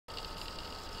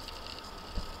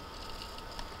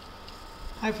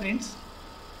Hi friends,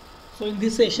 so in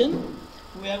this session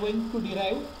we are going to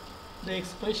derive the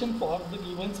expression for the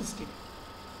given system.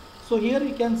 So here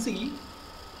you can see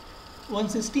one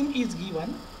system is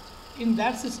given. In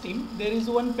that system there is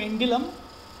one pendulum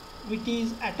which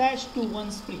is attached to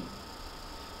one spring.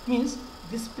 Means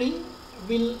this spring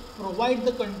will provide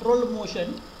the control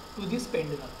motion to this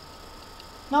pendulum.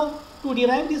 Now to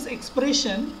derive this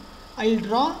expression I will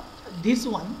draw this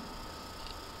one.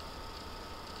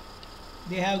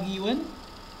 They have given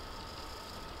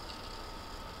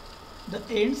the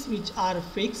ends which are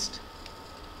fixed,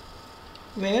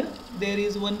 where there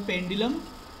is one pendulum.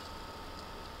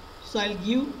 So I'll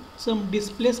give some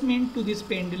displacement to this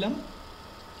pendulum.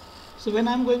 So when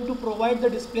I'm going to provide the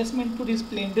displacement to this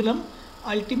pendulum,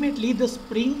 ultimately the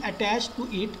spring attached to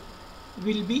it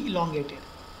will be elongated.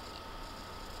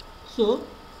 So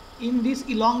in this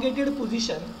elongated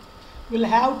position we'll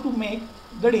have to make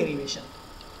the derivation.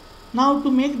 Now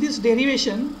to make this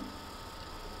derivation,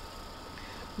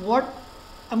 what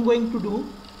I'm going to do,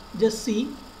 just see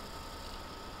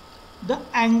the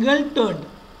angle turned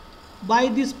by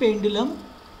this pendulum,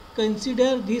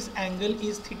 consider this angle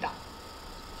is theta,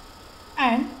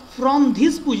 and from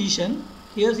this position,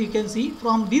 here you can see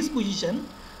from this position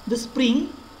the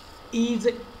spring is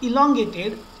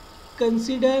elongated,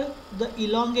 consider the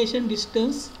elongation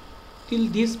distance till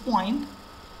this point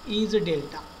is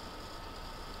delta.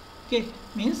 Okay,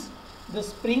 means the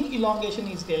spring elongation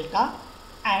is delta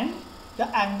and the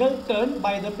angle turned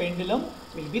by the pendulum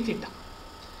will be theta.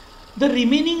 The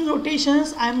remaining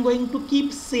rotations I am going to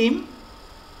keep same,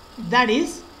 that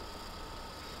is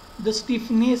the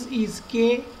stiffness is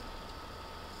K,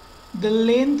 the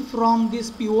length from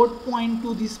this pivot point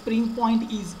to this spring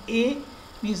point is A,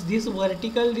 means this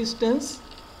vertical distance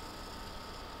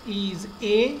is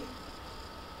A,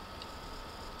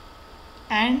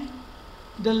 and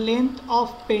the length of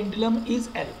pendulum is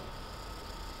L.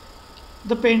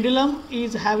 The pendulum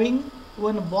is having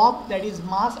one bob, that is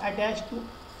mass attached to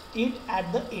it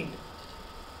at the end.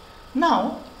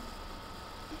 Now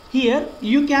here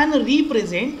you can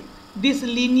represent this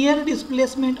linear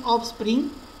displacement of spring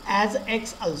as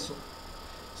x also.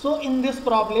 So in this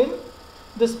problem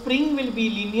the spring will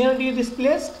be linearly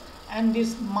displaced and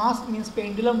this mass means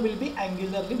pendulum will be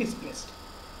angularly displaced.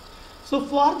 So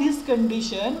for this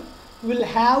condition we will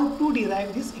have to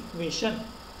derive this equation.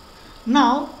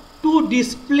 Now to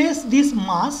displace this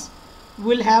mass we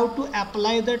will have to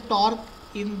apply the torque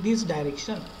in this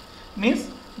direction, means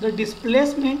the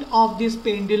displacement of this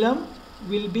pendulum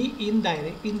will be in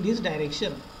this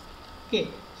direction. Okay,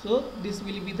 so this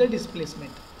will be the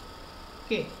displacement.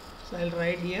 Okay, so I'll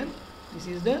write here, this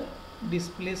is the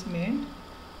displacement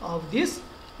of this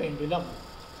pendulum.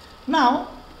 Now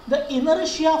the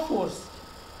inertia force,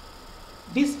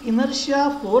 this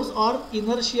inertia force or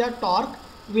inertia torque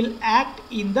will act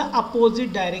in the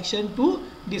opposite direction to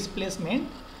displacement.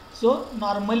 So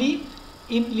normally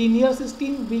in linear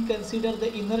system we consider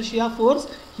the inertia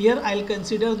force, here I will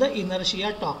consider the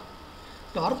inertia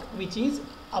torque which is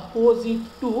opposite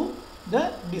to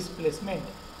the displacement.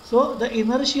 So the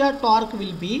inertia torque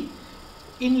will be,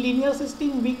 in linear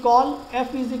system we call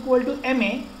F is equal to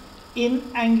ma, in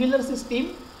angular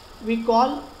system we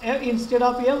call F, instead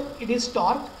of F it is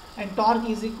torque, and torque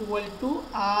is equal to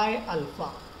I alpha,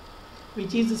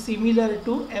 which is similar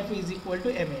to F is equal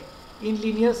to ma. In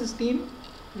linear system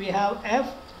we have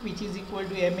F which is equal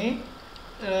to ma.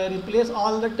 Replace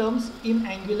all the terms in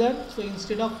angular, so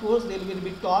instead of force there will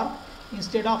be torque,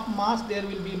 instead of mass there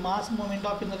will be mass moment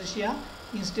of inertia,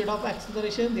 instead of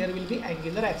acceleration there will be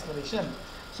angular acceleration.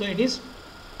 So it is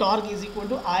torque is equal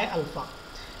to I alpha.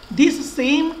 This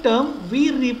same term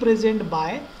we represent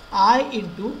by I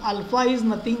into alpha is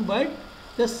nothing but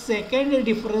the second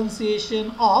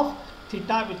differentiation of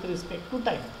theta with respect to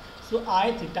time. So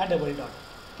I theta double dot.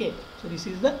 Okay, so this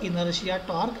is the inertia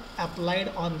torque applied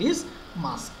on this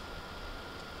mass.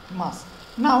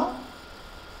 Now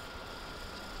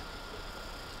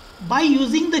by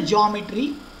using the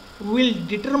geometry we will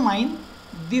determine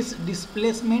this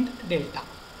displacement delta.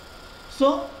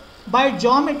 So by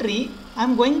geometry I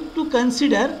am going to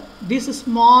consider this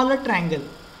small triangle.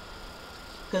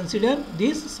 Consider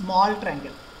this small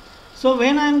triangle. So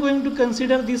when I am going to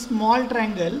consider this small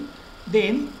triangle,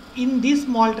 then in this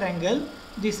small triangle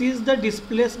this is the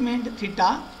displacement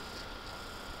theta,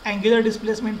 angular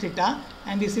displacement theta,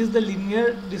 and this is the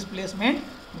linear displacement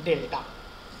delta.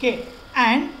 Okay,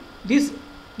 and this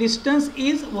distance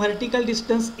is vertical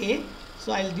distance A,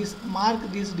 so I'll mark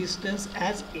this distance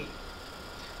as A.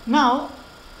 Now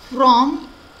from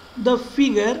the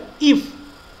figure, if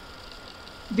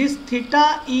this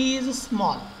theta is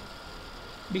small,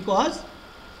 because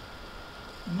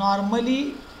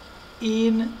normally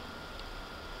in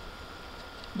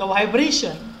the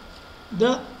vibration,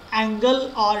 the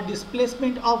angle or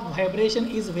displacement of vibration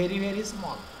is very, very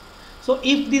small. So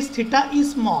if this theta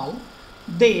is small,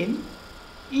 then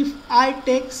if I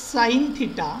take sine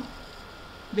theta,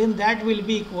 then that will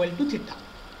be equal to theta.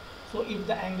 So if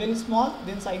the angle is small,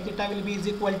 then sine theta will be is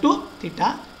equal to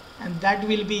theta, and that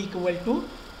will be equal to,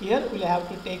 here we'll have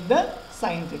to take the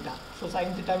sine theta. So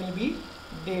sine theta will be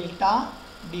delta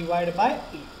divided by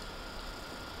E.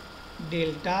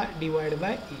 Delta divided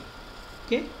by E.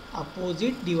 Okay,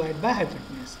 opposite divided by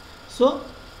hypotenuse. So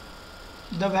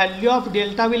the value of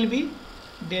delta will be,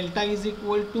 delta is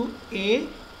equal to A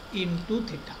into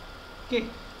theta. Okay,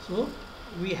 so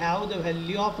we have the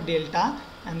value of delta,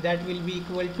 and that will be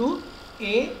equal to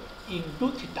A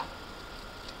into theta.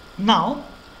 Now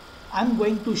I am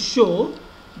going to show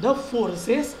the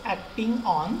forces acting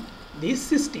on this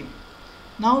system.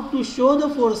 Now to show the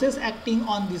forces acting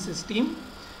on this system,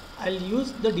 I'll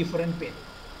use the different pen.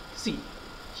 See,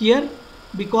 here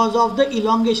because of the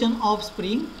elongation of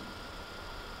spring,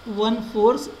 one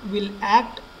force will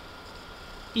act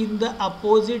in the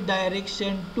opposite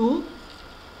direction to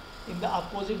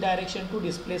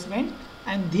displacement,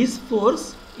 and this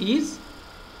force is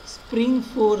spring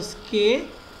force K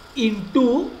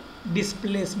into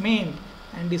displacement,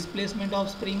 and displacement of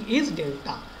spring is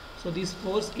delta. So this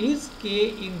force is K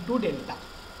into delta.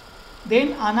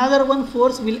 Then another one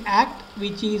force will act,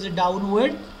 which is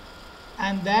downward,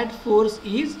 and that force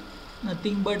is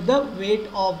nothing but the weight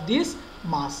of this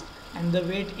mass, and the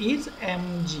weight is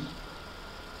mg.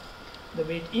 The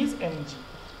weight is mg.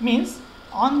 Means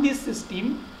on this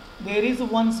system there is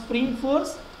one spring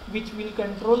force which will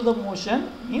control the motion.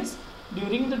 Means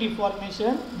during the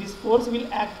deformation, this force will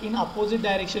act in opposite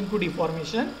direction to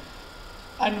deformation,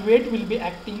 and weight will be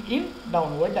acting in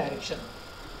downward direction.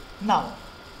 Now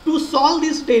to solve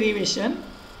this derivation,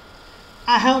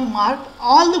 I have marked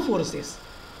all the forces: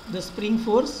 the spring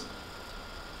force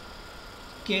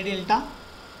K delta,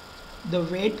 the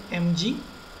weight mg,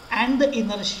 and the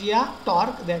inertia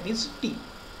torque, that is T.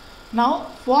 Now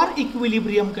for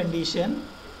equilibrium condition,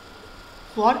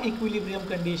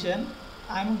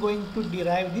 I am going to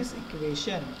derive this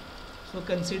equation. So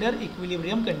consider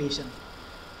equilibrium condition.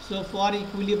 So for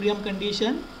equilibrium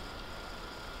condition,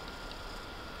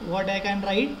 what I can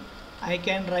write? I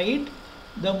can write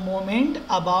the moment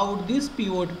about this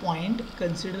pivot point.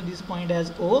 Consider this point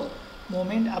as O.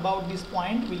 Moment about this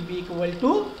point will be equal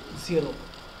to 0.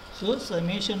 So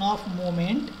summation of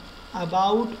moment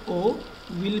about O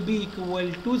will be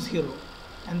equal to 0,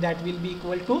 and that will be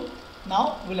equal to,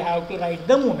 now we'll have to write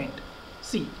the moment.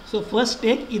 See, so first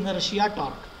take inertia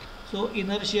torque. So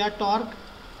inertia torque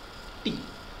T.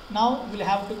 Now we'll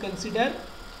have to consider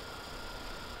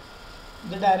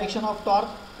the direction of torque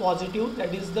positive,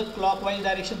 that is the clockwise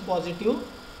direction positive.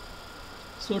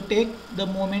 So take the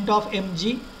moment of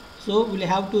mg. So we'll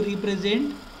have to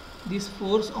represent this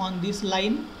force on this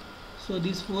line. So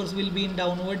this force will be in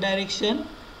downward direction.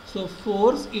 So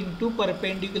force into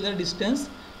perpendicular distance.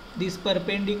 This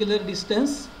perpendicular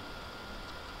distance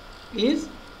is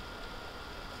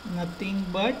nothing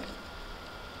but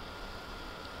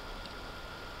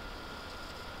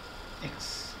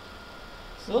x.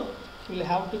 So we'll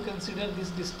have to consider this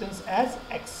distance as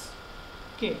x.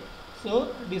 Okay,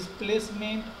 so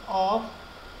displacement of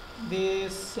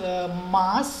this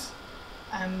mass,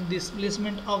 and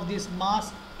displacement of this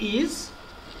mass is,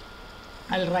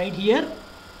 I'll write here,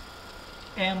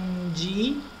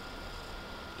 mg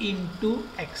into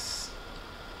x.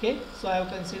 Okay, so I have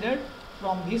considered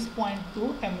from this point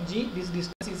to mg, this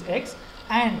distance is x,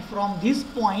 and from this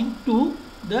point to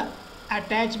the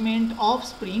attachment of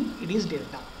spring, it is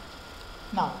delta.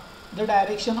 Now the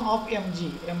direction of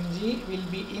mg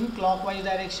will be in clockwise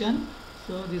direction,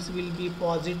 so this will be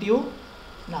positive.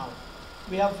 Now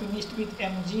we have finished with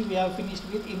mg, we have finished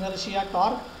with inertia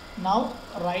torque. Now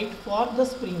write for the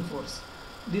spring force.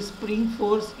 This spring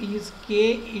force is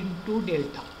K into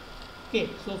delta. Okay,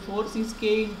 so force is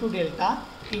K into delta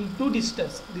into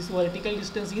distance. This vertical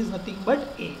distance is nothing but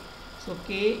A. So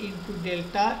K into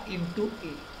delta into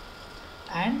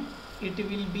A, and it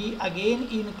will be again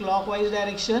in clockwise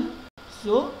direction,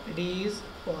 so it is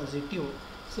positive.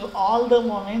 So all the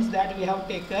moments that we have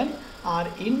taken are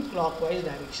in clockwise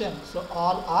direction, so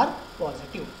all are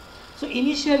positive. So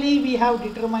initially we have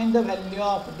determined the value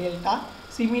of delta,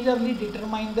 similarly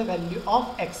determine the value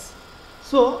of x.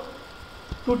 So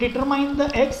to determine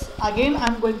the x, again I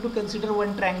am going to consider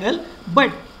one triangle,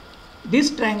 but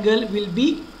this triangle will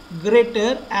be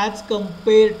greater as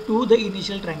compared to the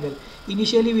initial triangle.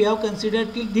 Initially we have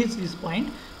considered till this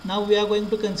point. Now we are going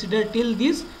to consider till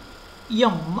this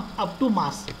m up to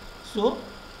mass. So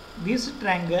this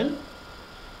triangle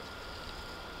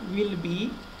will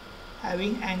be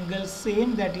having angle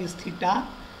same, that is theta.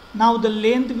 Now the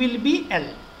length will be L.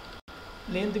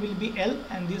 Length will be L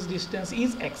and this distance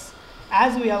is x.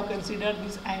 As we have considered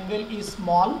this angle is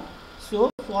small, so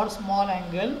for small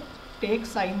angle take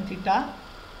sine theta,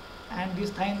 and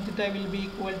this sine theta will be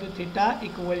equal to theta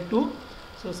equal to,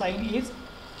 so sine is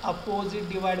opposite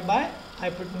divided by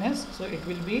hypotenuse, so it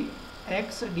will be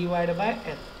x divided by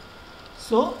L.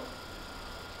 So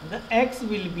the x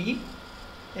will be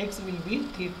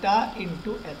theta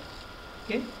into L.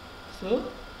 Okay, so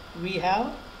we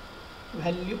have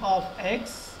value of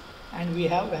x and we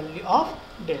have value of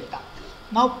delta.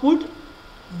 Now put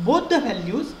both the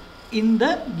values in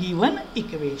the given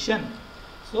equation.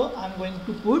 So I am going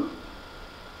to put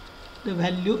the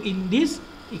value in this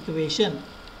equation.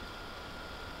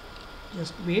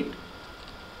 Just wait.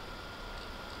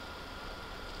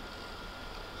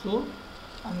 So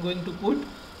I am going to put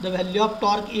the value of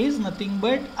torque is nothing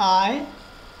but I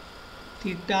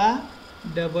theta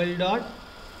double dot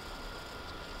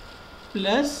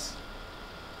plus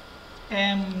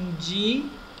mg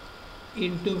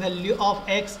into value of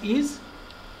x is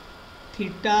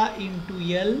theta into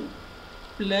L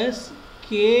plus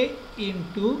k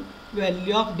into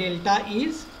value of delta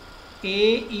is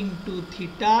a into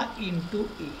theta into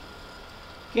a.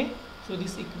 Okay, so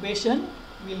this equation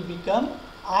will become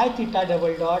I theta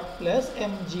double dot plus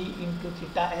mg into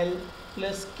theta L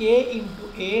plus k into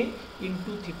a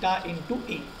into theta into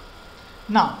a.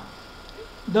 Now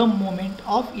the moment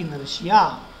of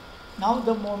inertia. Now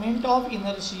the moment of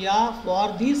inertia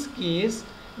for this case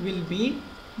will be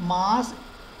mass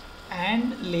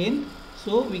and length.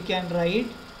 So we can write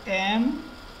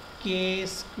mk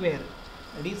square,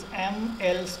 that is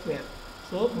ml square.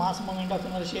 So mass moment of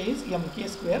inertia is mk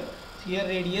square. Here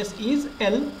radius is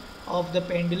L of the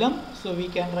pendulum, so we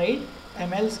can write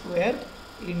ml square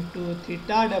into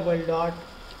theta double dot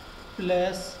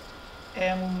plus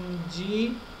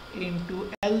mg into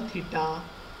L theta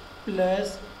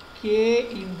plus k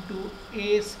into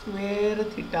a square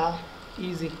theta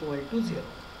is equal to 0.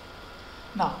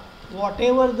 Now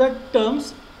whatever the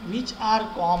terms which are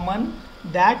common,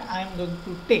 that I am going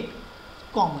to take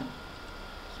common.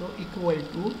 So equal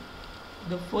to,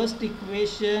 the first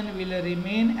equation will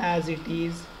remain as it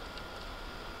is,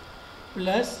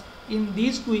 plus in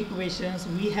these two equations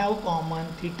we have common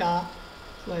theta,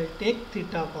 so I will take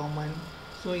theta common.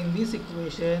 So in this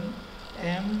equation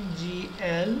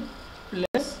mgl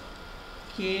plus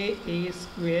ka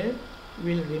square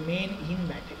will remain in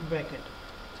bracket.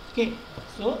 Okay,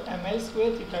 so ml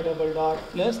square theta double dot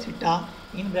plus theta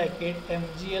in bracket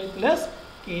mgl plus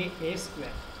ka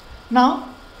square. Now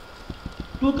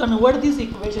to convert this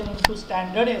equation into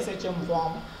standard SHM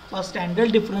form or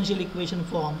standard differential equation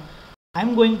form, I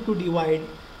am going to divide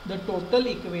the total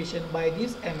equation by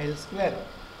this ml square.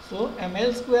 So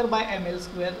ml square by ml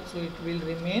square, so it will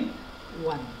remain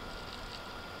 1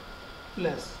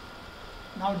 plus.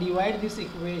 Now divide this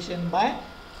equation by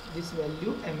this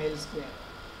value ml square.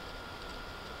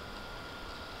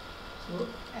 So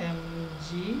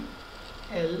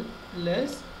mgl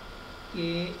plus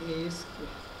ka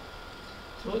square.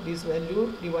 So this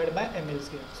value divided by ml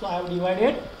square. So I have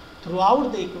divided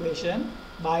throughout the equation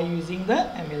by using the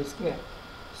ml square.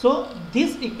 So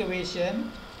this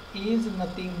equation is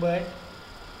nothing but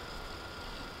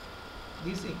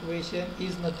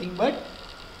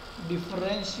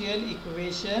differential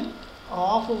equation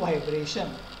of vibration.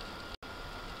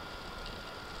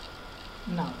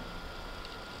 Now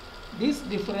this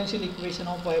differential equation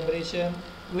of vibration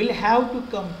will have to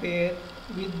compare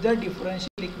with the differential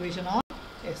equation of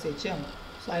SHM.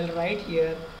 So I will write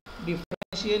here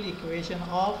differential equation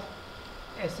of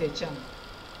SHM.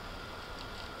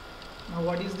 Now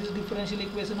what is this differential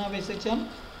equation of SHM?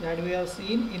 That we have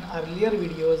seen in earlier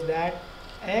videos, that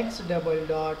x double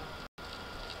dot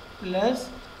plus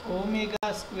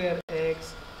omega square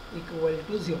x equal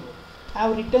to 0. I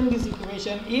have written this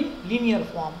equation in linear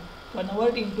form.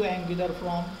 Convert into angular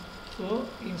form. So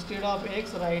instead of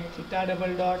x, write theta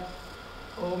double dot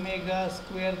omega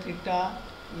square theta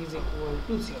is equal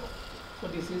to 0. So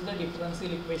this is the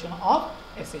differential equation of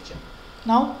SHM.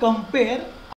 Now compare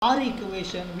our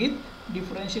equation with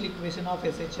differential equation of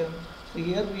SHM. So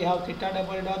here we have theta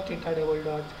double dot,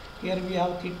 here we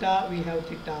have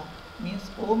theta,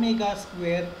 means omega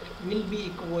square will be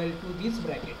equal to this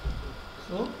bracket.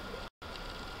 So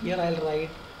here I will write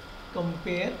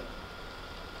compare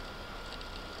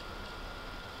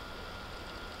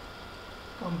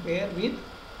compare with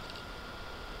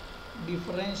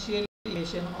differential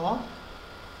equation of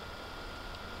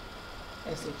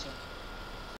SHM.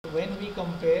 So when we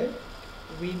compare,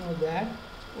 we know that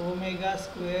omega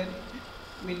square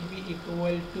will be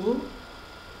equal to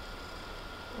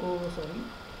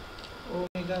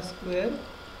omega square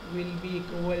will be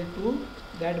equal to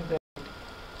that bracket.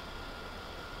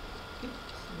 Okay,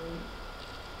 so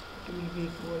it will be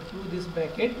equal to this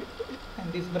bracket,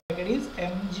 and this bracket is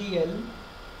mgl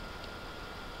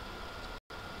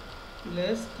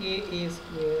plus ka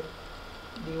square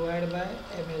divided by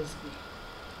ml square.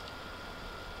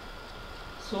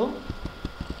 So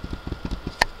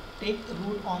take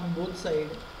root on both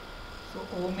sides. So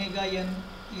omega n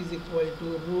is equal to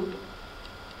root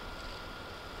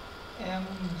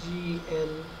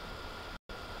mgl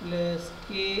plus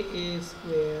ka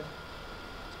square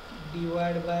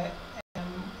divided by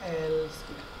ml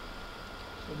square.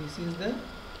 So this is the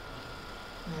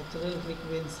natural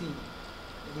frequency,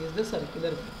 it is the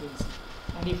circular frequency.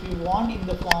 And if you want in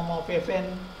the form of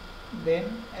Fn, then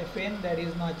Fn, that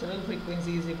is natural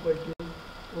frequency, is equal to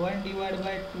 1 divided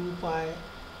by 2 pi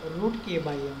root k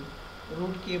by m.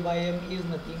 Root k by m is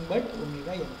nothing but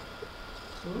omega n.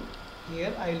 So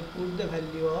here I will put the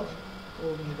value of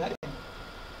omega n.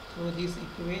 So this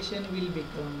equation will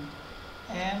become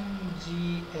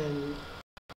mgl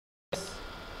plus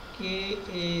ka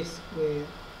square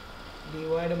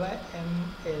divided by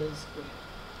ml square.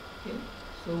 Okay,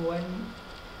 so 1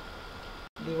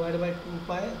 divided by 2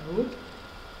 pi root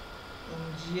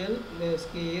mgl plus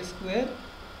ka square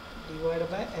divided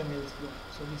by ml square.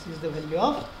 So this is the value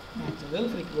of natural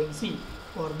frequency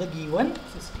for the given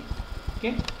system.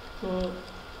 Okay, so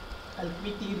I'll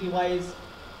quickly revise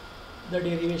the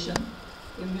derivation.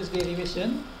 In this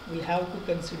derivation, we have to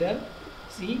consider,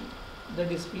 see, the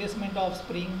displacement of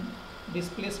spring,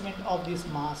 displacement of this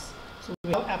mass. So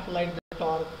we have applied the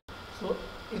torque. So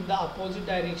in the opposite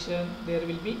direction, there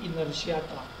will be inertia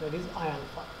torque, that is I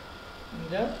alpha, in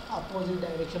the opposite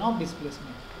direction of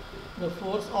displacement. The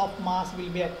force of mass will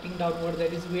be acting downward,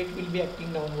 that is weight will be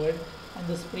acting downward, and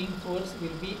the spring force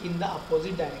will be in the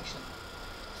opposite direction.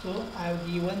 So I have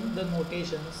given the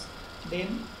notations.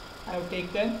 Then I have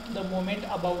taken the moment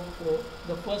about O.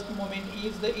 The first moment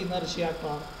is the inertia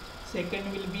torque,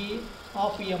 second will be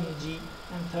of mg,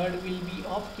 and third will be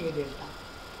of k delta.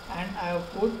 And I have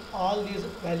put all these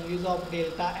values of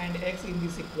delta and x in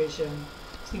this equation.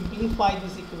 Simplify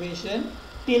this equation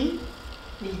till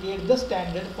we get the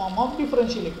standard form of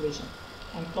differential equation,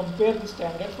 and compare the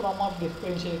standard form of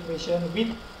differential equation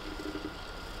with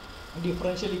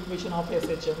differential equation of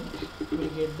SHM. We will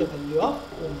get the value of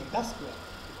omega square.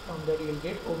 From that you will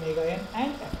get omega n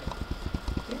and f.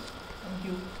 Okay, thank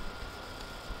you.